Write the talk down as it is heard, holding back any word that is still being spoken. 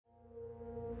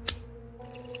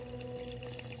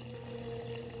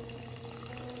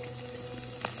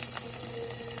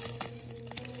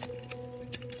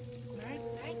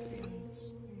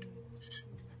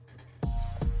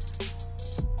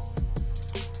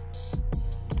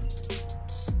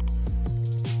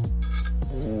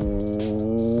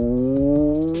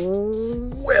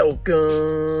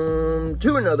Welcome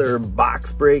to another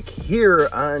box break here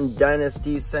on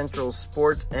Dynasty Central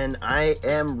Sports, and I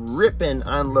am ripping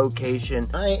on location.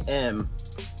 I am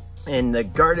in the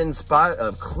garden spot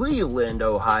of Cleveland,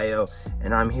 Ohio,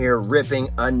 and I'm here ripping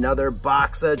another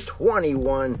box of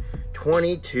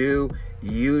 21-22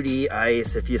 UD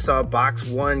Ice. If you saw box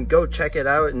one, go check it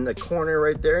out in the corner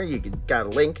right there. You got a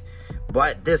link.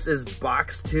 But this is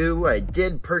box 2. I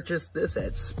did purchase this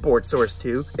at Sports Source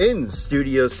 2 in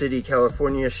Studio City,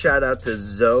 California. Shout out to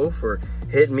Zoe for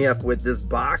hitting me up with this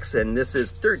box. And this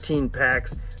is 13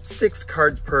 packs, 6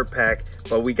 cards per pack.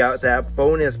 But we got that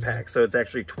bonus pack. So it's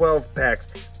actually 12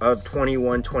 packs of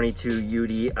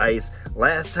 21-22 UD Ice.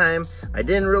 Last time, I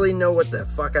didn't really know what the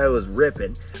fuck I was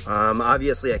ripping.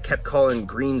 Obviously, I kept calling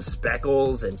green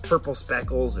speckles and purple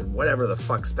speckles and whatever the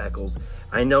fuck speckles.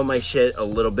 I know my shit a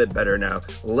little bit better now.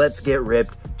 Let's get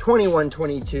ripped.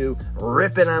 21-22,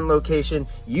 ripping on location.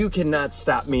 You cannot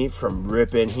stop me from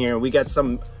ripping here. We got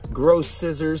some gross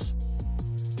scissors.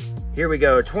 Here we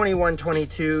go,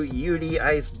 21-22 UD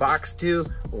Ice box 2.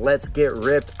 Let's get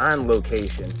ripped on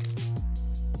location.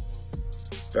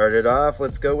 Started off,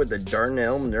 let's go with the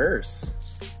Darnell Nurse,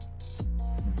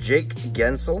 Jake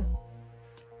Gensel,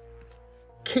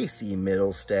 Casey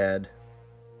Middlestad.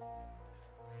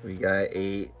 We got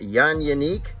a Jan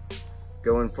Yannick,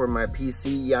 going for my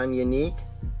PC Jan Yannick.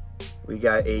 We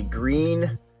got a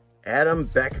green Adam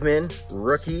Beckman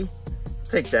rookie.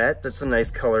 Take that, that's a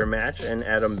nice color match. And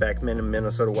Adam Beckman, a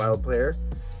Minnesota Wild player.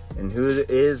 And who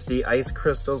is the ice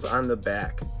crystals on the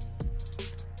back?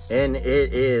 And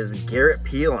it is Garrett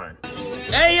Pilon.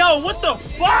 Hey, yo, what the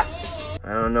fuck?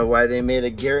 I don't know why they made a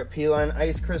Garrett Pilon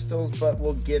ice crystals, but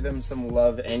we'll give him some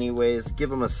love anyways.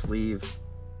 Give him a sleeve.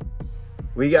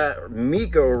 We got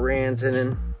Mikko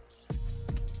Rantanen,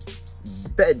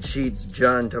 Bed Sheets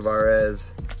John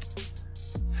Tavares,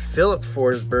 Philip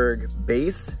Forsberg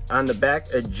base. On the back,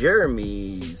 a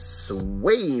Jeremy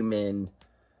Swayman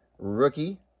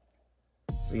rookie.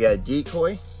 We got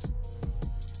Decoy.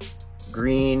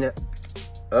 Green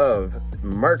of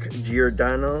Mark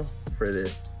Giordano for the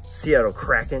Seattle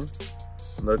Kraken.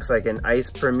 Looks like an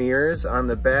Ice Premiers on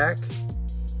the back.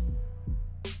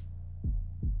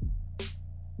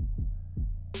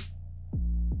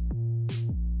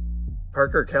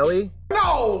 Parker Kelly?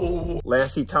 No!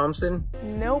 Lassie Thompson?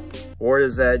 Nope. Or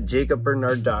is that Jacob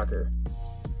Bernard Docker?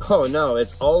 Oh no,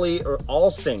 it's Ollie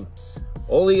Alsing.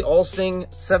 Ollie Alsing,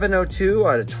 702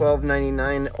 out of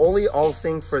 1299. Ollie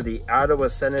Alsing for the Ottawa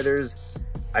Senators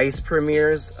Ice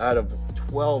Premiers out of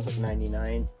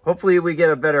 1299. Hopefully we get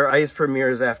a better Ice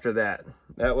Premiers after that.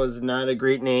 That was not a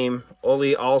great name.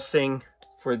 Ollie Alsing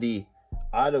for the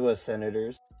Ottawa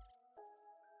Senators.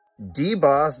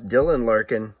 D-Boss Dylan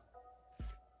Larkin.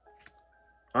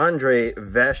 Andrei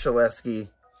Vasilevsky.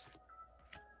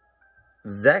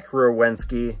 Zach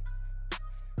Rowensky.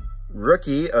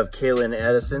 Rookie of Kalen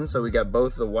Addison. So we got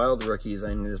both the Wild rookies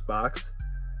in this box.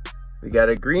 We got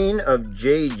a green of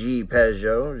J.G.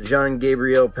 Pajot.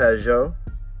 Jean-Gabriel Pajot.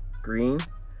 Green.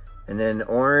 And then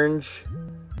orange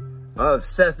of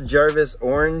Seth Jarvis.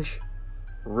 Orange.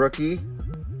 Rookie.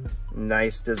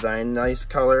 Nice design. Nice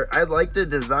color. I like the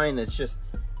design. It's just,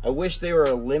 I wish they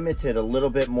were limited a little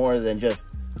bit more than just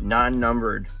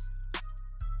non-numbered.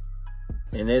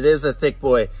 And it is a thick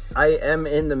boy. I am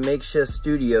in the makeshift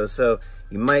studio, so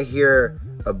you might hear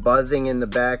a buzzing in the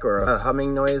back or a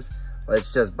humming noise.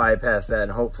 Let's just bypass that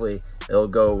and hopefully it'll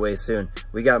go away soon.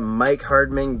 We got Mike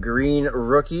Hardman, green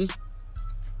rookie.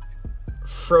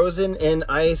 Frozen in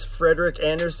Ice, Frederick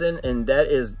Anderson, and that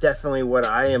is definitely what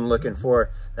I am looking for.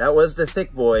 That was the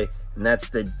thick boy, and that's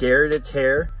the Dare to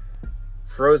Tear.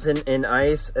 Frozen in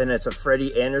Ice, and it's a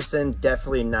Freddie Anderson.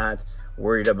 Definitely not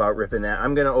worried about ripping that.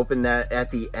 I'm gonna open that at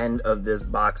the end of this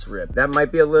box rip. That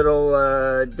might be a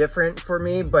little different for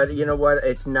me, but you know what,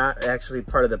 it's not actually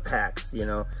part of the packs, you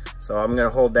know, so I'm gonna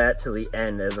hold that till the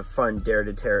end as a fun Dare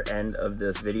to Tear end of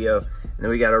this video. And then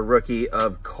we got a rookie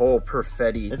of Cole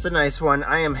Perfetti. It's a nice one.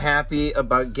 I am happy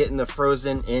about getting the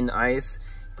Frozen in Ice.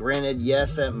 Granted,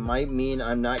 yes, that might mean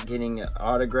I'm not getting an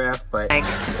autograph, but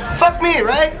Fuck me,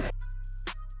 right?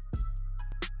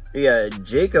 we got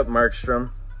Jacob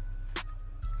Markstrom,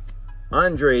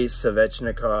 Andrei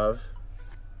Svechnikov,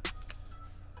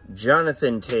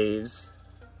 Jonathan Taves,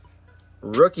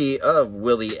 rookie of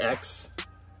Willie X.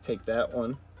 Take that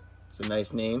one. It's a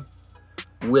nice name.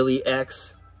 Willie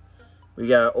X. We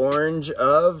got orange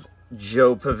of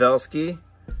Joe Pavelski.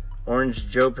 Orange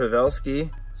Joe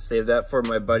Pavelski. Save that for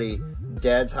my buddy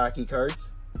Dad's Hockey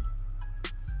Cards.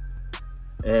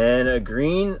 And a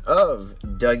green of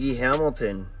Dougie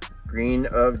Hamilton. Green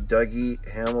of Dougie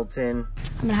Hamilton.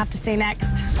 I'm gonna have to say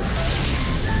next.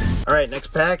 All right, next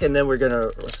pack, and then we're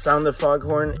gonna sound the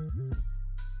foghorn.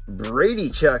 Brady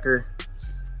Chucker,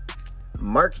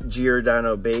 Mark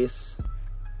Giordano base,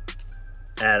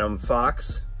 Adam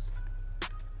Fox,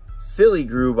 Philly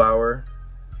Grubauer,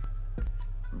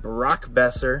 Brock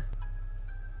Besser,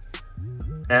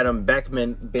 Adam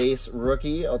Beckman base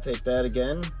rookie. I'll take that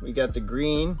again. We got the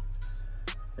green,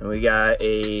 and we got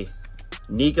a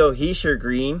Nico Hischier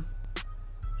green,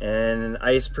 and an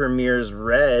Ice Premier's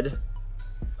red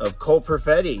of Cole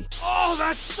Perfetti. Oh,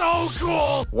 that's so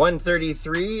cool!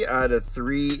 133 out of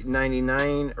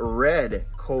 399 red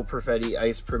Cole Perfetti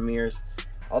Ice Premiers.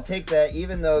 I'll take that,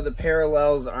 even though the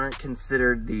parallels aren't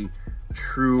considered the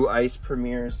true Ice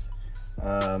Premiers.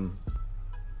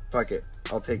 Fuck it,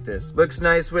 I'll take this. Looks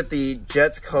nice with the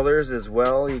Jets colors as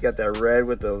well. You got that red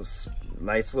with those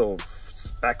nice little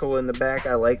speckle in the back.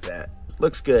 I like that.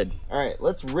 Looks good. All right,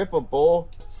 let's rip a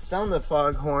bowl, sound the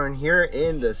foghorn here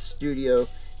in the studio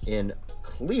in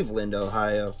Cleveland,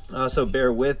 Ohio. Also,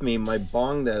 bear with me, my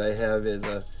bong that I have is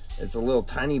it's a little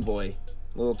tiny boy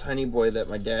that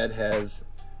my dad has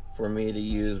for me to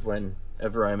use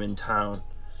whenever I'm in town.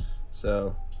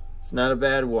 So it's not a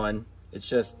bad one. It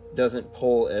just doesn't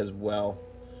pull as well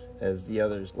as the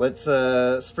others. Let's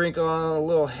sprinkle on a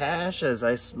little hash, as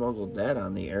I smuggled that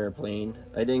on the airplane.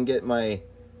 I didn't get my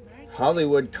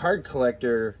Hollywood card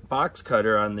collector box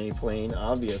cutter on the plane,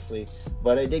 obviously,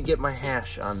 but I did get my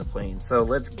hash on the plane. So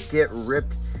let's get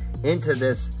ripped into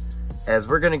this, as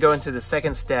we're gonna go into the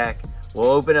second stack.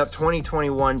 We'll open up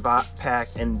 2021 pack,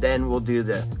 and then we'll do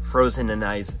the Frozen and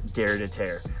Ice Dare to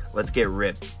Tear. Let's get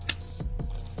ripped.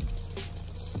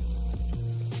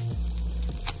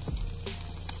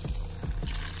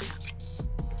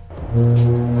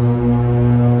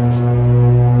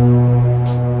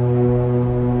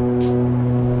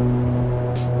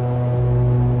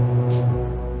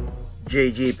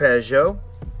 JG Peugeot,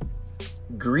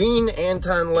 green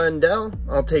Anton Lundell.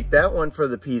 I'll take that one for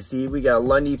the PC. We got a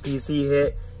Lundy PC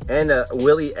hit and a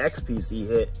Willie X PC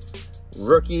hit.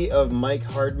 Rookie of Mike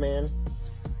Hardman,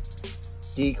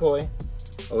 decoy.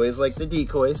 Always like the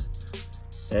decoys.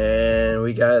 And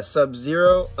we got a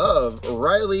Sub-Zero of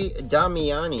Riley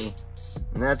Damiani.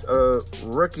 And that's a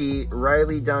rookie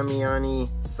Riley Damiani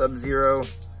Sub-Zero,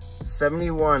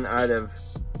 71 out of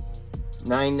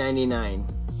 999.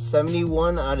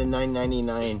 71 out of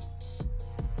 999.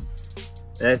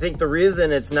 And I think the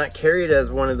reason it's not carried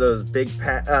as one of those big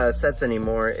sets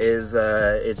anymore is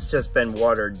it's just been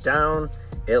watered down.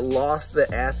 It lost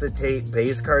the acetate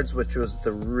base cards, which was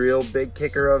the real big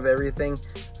kicker of everything.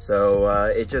 So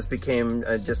it just became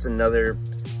just another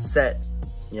set,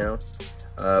 you know.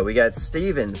 We got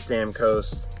Steven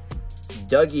Stamkos,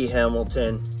 Dougie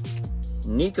Hamilton,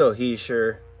 Nico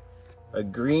Hischier, a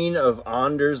green of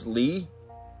Anders Lee.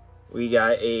 We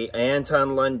got a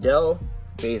Anton Lundell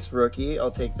base rookie. I'll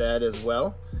take that as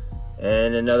well.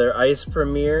 And another Ice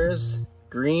Premiers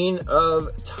green of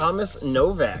Thomas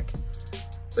Novak.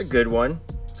 It's a good one.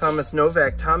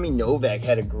 Tommy Novak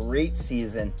had a great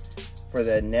season for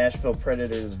the Nashville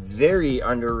Predators. Very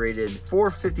underrated.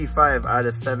 455 out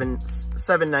of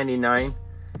 799.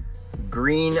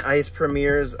 Green Ice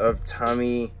Premiers of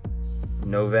Tommy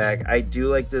Novak. I do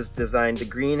like this design. The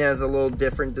green has a little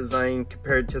different design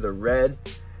compared to the red.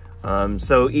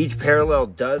 So each parallel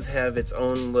does have its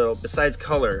own little, besides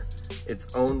color,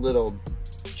 its own little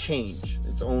change,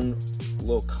 its own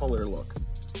little color look.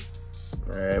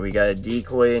 All right, we got a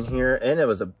decoy in here, and it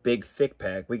was a big thick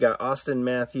pack. We got Austin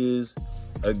Matthews,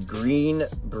 a green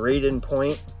Braden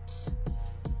Point.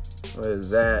 What is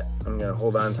that? I'm gonna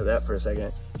hold on to that for a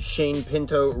second. Shane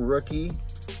Pinto rookie,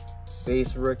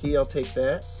 base rookie, I'll take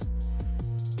that.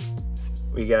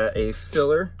 We got a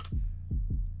filler,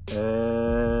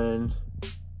 and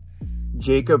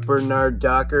Jacob Bernard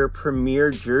Docker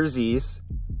Premier Jerseys.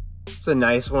 It's a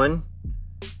nice one.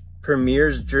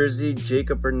 Premier's jersey,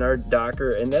 Jacob Bernard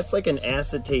Docker, and that's like an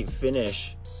acetate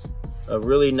finish. A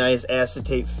really nice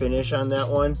acetate finish on that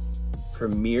one.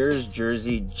 Premier's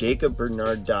jersey, Jacob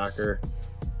Bernard Docker.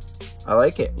 I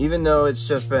like it, even though it's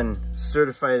just been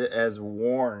certified as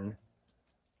worn.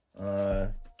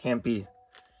 Can't be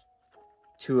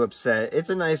too upset. It's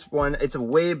a nice one. It's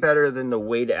way better than the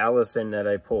Wade Allison that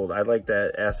I pulled. I like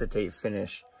that acetate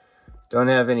finish. Don't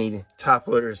have any top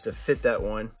loaders to fit that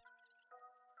one.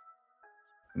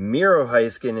 Miro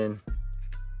Heiskanen,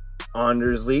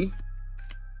 Anders Lee,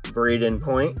 Braden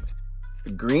Point,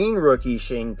 the green rookie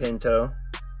Shane Pinto.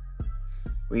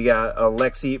 We got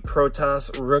Alexi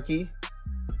Protas rookie,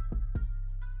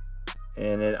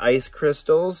 and an Ice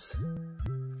Crystals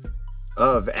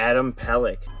of Adam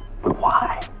Pelech.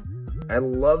 Why? I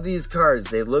love these cards.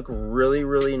 They look really,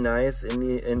 really nice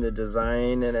in the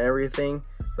design and everything,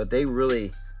 but they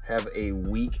really have a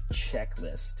weak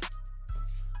checklist.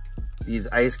 These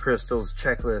ice crystals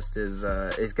checklist is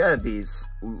it's gotta be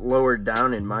lowered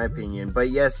down in my opinion. But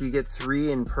yes, you get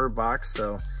 3 in per box,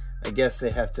 so I guess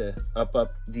they have to up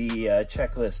the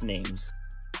checklist names.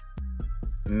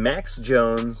 Max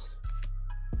Jones,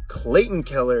 Clayton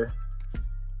Keller,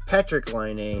 Patrick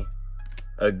Laine,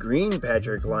 a green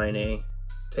Patrick Laine,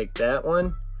 take that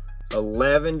one, a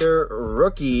lavender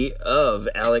rookie of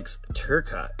Alex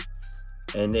Turcotte,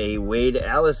 and a Wade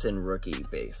Allison rookie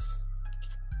base.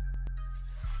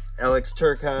 Alex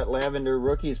Turcotte lavender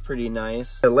rookie is pretty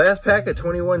nice. The last pack of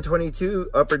 21-22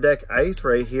 Upper Deck Ice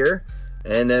right here,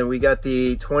 and then we got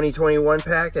the 2021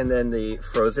 pack and then the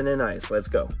Frozen in Ice. Let's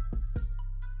go.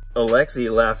 Alexis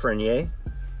Lafreniere,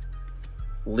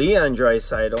 Leon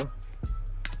Draisaitl,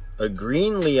 a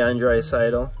green Leon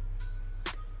Draisaitl.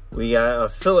 We got a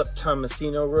Philip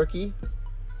Tomasino rookie,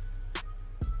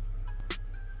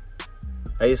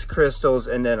 ice crystals,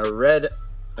 and then a red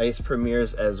ice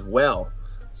premieres as well.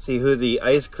 See who the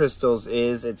ice crystals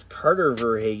is. It's Carter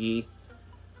Verhaeghe.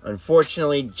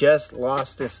 Unfortunately, just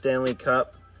lost the Stanley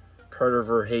Cup. Carter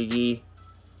Verhaeghe.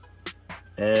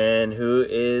 And who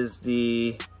is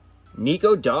the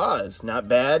Nico Dawes? Not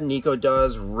bad. Nico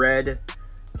Dawes red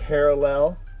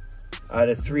parallel out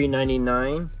of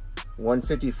 399.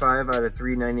 155 out of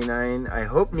 399. I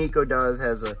hope Nico Dawes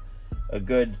has a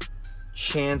good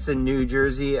chance in New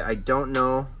Jersey. I don't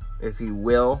know if he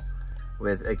will,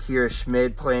 with Akira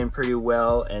Schmid playing pretty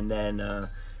well, and then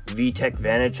Vitek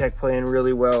Vanacek playing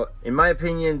really well. In my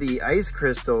opinion, the ice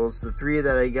crystals, the 3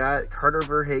 that I got, Carter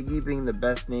Verhaeghe being the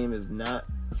best name is not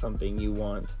something you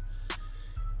want.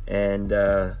 And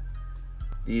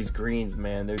these greens,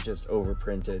 man, they're just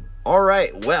overprinted. All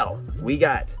right, well, we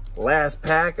got last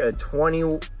pack of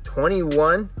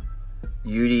 2021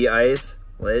 UD Ice.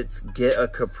 Let's get a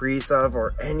Kaprizov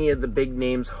or any of the big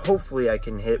names. Hopefully I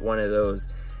can hit one of those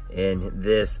in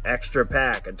this extra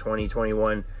pack of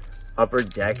 2021 Upper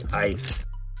Deck Ice.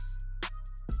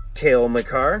 Cale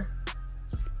Makar,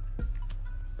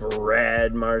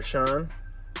 Brad Marchand,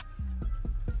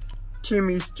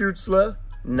 Timmy Stützle,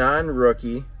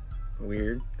 non-rookie,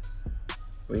 weird.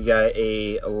 We got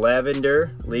a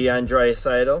lavender Leon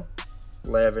Draisaitl,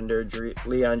 Leon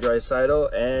Draisaitl,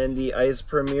 and the ice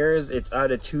premieres, it's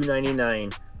out of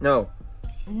 $2.99. No.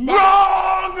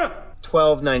 Wrong!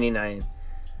 $12.99.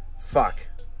 Fuck.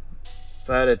 It's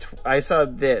out of I saw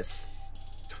this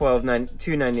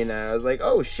 $2.99. I was like,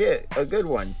 oh shit, a good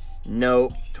one.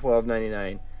 Nope,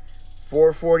 $12.99.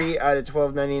 $4.40 out of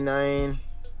 $12.99.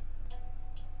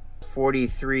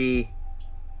 43.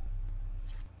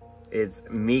 It's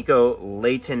Mikko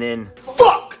Lehtinen.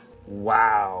 Fuck!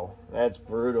 Wow, that's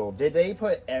brutal. Did they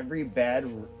put every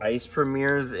bad ice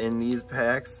premieres in these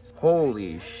packs?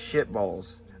 Holy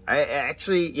shitballs. I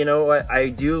actually, you know what? I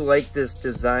do like this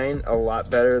design a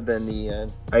lot better than the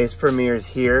ice premieres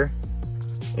here.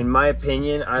 In my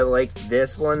opinion, I like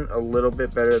this one a little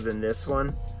bit better than this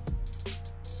one.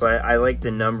 But I like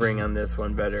the numbering on this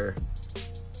one better.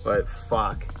 But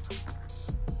fuck.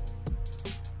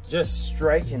 Just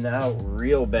striking out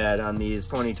real bad on these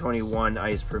 2021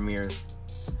 ice premieres.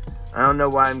 I don't know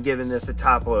why I'm giving this a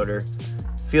top loader.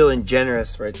 Feeling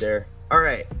generous right there. All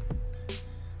right.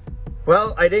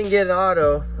 Well, I didn't get an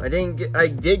auto. I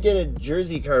did get a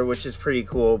jersey card, which is pretty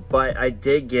cool, but I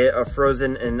did get a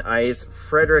Frozen in Ice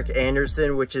Frederik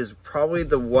Andersen, which is probably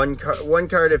the one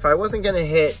card if I wasn't gonna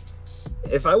hit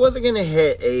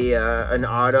an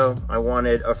auto, I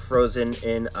wanted a Frozen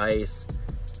in Ice.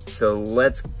 So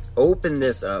let's open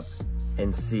this up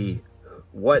and see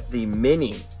what the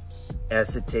mini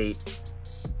acetate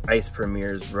ice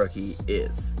premieres rookie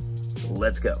is.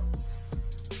 Let's go.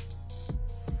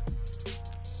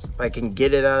 If I can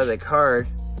get it out of the card,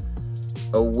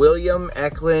 a William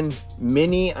Eklund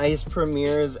mini ice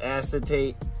premieres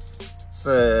acetate.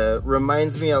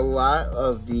 Reminds me a lot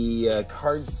of the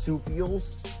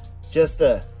Cardsupials, just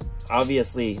a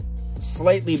obviously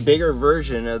slightly bigger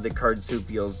version of the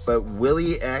Cardsupials, but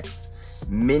Willie X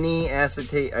mini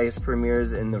acetate ice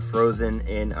premieres in the Frozen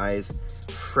in Ice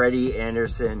Freddie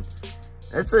Andersen.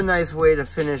 That's a nice way to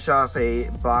finish off a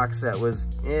box that was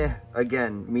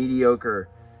again mediocre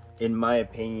in my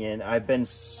opinion. I've been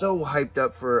so hyped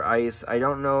up for Ice. I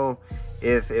don't know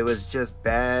if it was just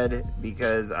bad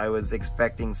because I was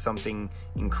expecting something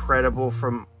incredible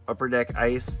from Upper Deck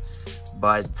Ice,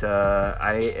 but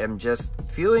I am just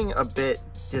feeling a bit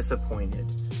disappointed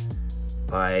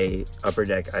by Upper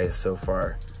Deck Ice so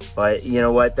far. But you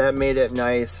know what? That made it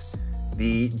nice.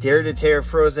 The Dare to Tear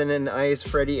Frozen in Ice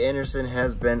Freddie Andersen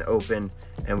has been opened,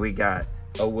 and we got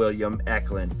a William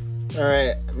Eklund. All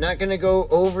right, I'm not gonna go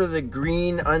over the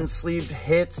green unsleeved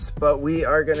hits, but we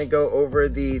are gonna go over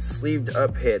the sleeved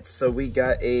up hits. So we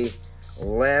got a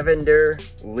Lavender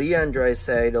Leon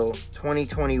Draisaitl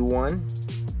 2021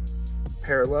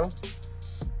 parallel,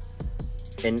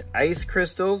 an Ice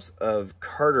Crystals of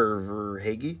Carter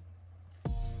Verhaeghe,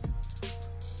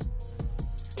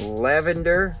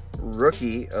 Lavender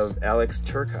Rookie of Alex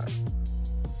Turcotte,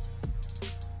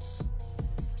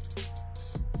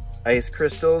 Ice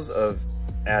Crystals of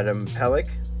Adam Pelech,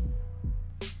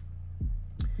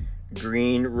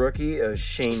 Green Rookie of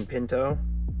Shane Pinto,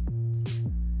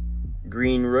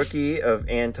 Green Rookie of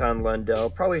Anton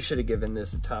Lundell. Probably should have given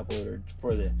this a top loader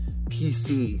for the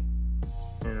PC,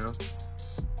 you know,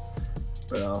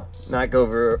 but I'll not go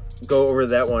over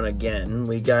that one again.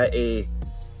 We got a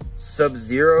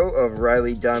Sub-Zero of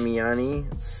Riley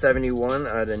Damiani, 71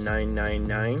 out of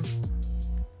 999.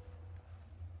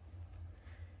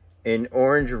 An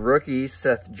Orange Rookie,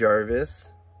 Seth Jarvis.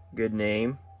 Good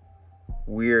name.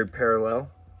 Weird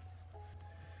parallel.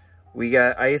 We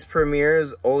got Ice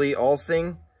Premiers, Ole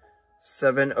Alsing,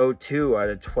 702 out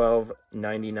of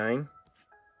 1299.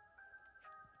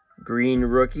 Green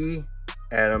Rookie,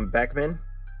 Adam Beckman.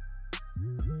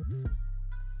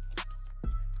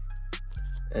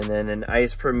 And then an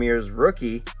Ice Premiers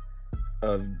Rookie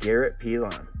of Garrett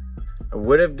Pilon. I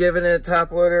would have given it a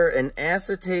top loader. An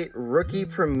Acetate Rookie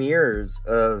Premiers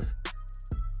of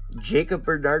Jacob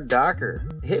Bernard Docker.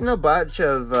 Hitting a bunch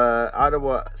of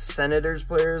Ottawa Senators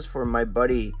players for my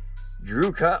buddy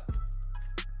Drew Cup.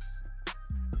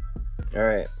 All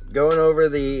right, going over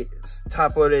the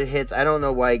top loaded hits. I don't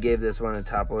know why I gave this one a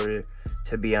top loader,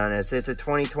 to be honest. It's a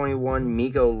 2021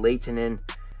 Mikko Lehtinen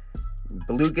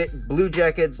Blue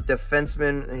Jackets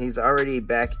defenseman. He's already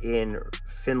back in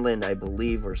Finland, I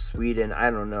believe, or Sweden. I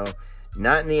don't know.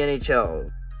 Not in the NHL.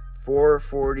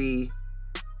 440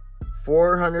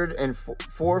 out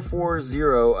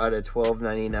of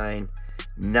 1299.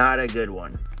 Not a good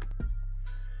one.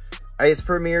 Ice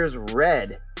Premiers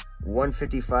Red,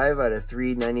 155 out of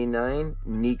 399.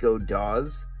 Nico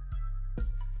Dawes.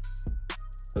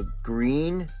 A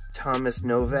Green Thomas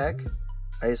Novak.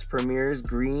 Ice Premiers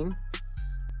Green,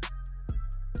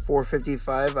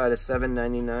 455 out of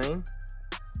 799.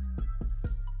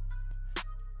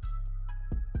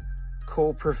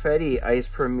 Cole Perfetti Ice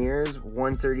Premiers,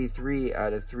 133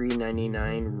 out of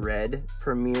 399. Red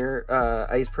Premier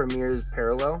Ice Premiers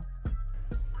parallel.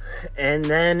 And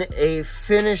then a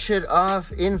finish it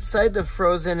off inside the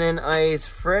Frozen in Ice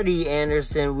Freddie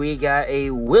Andersen. We got a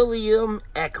William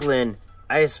Eklund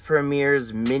Ice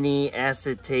Premiers Mini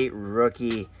Acetate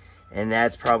Rookie. And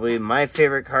that's probably my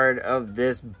favorite card of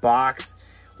this box.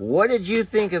 What did you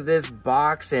think of this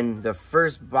box and the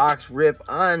first box rip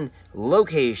on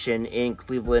location in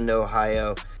Cleveland,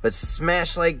 Ohio? But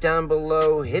smash like down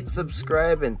below, hit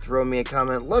subscribe, and throw me a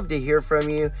comment. Love to hear from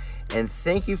you. And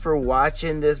thank you for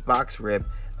watching this box rip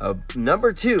of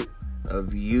number 2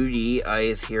 of UD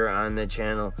Ice here on the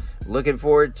channel. Looking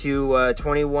forward to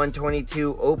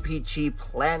 21-22 OPC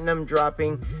Platinum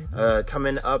dropping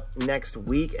coming up next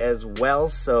week as well.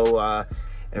 So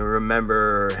and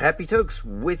remember, happy tokes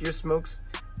with your smokes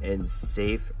and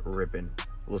safe ripping.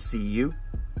 We'll see you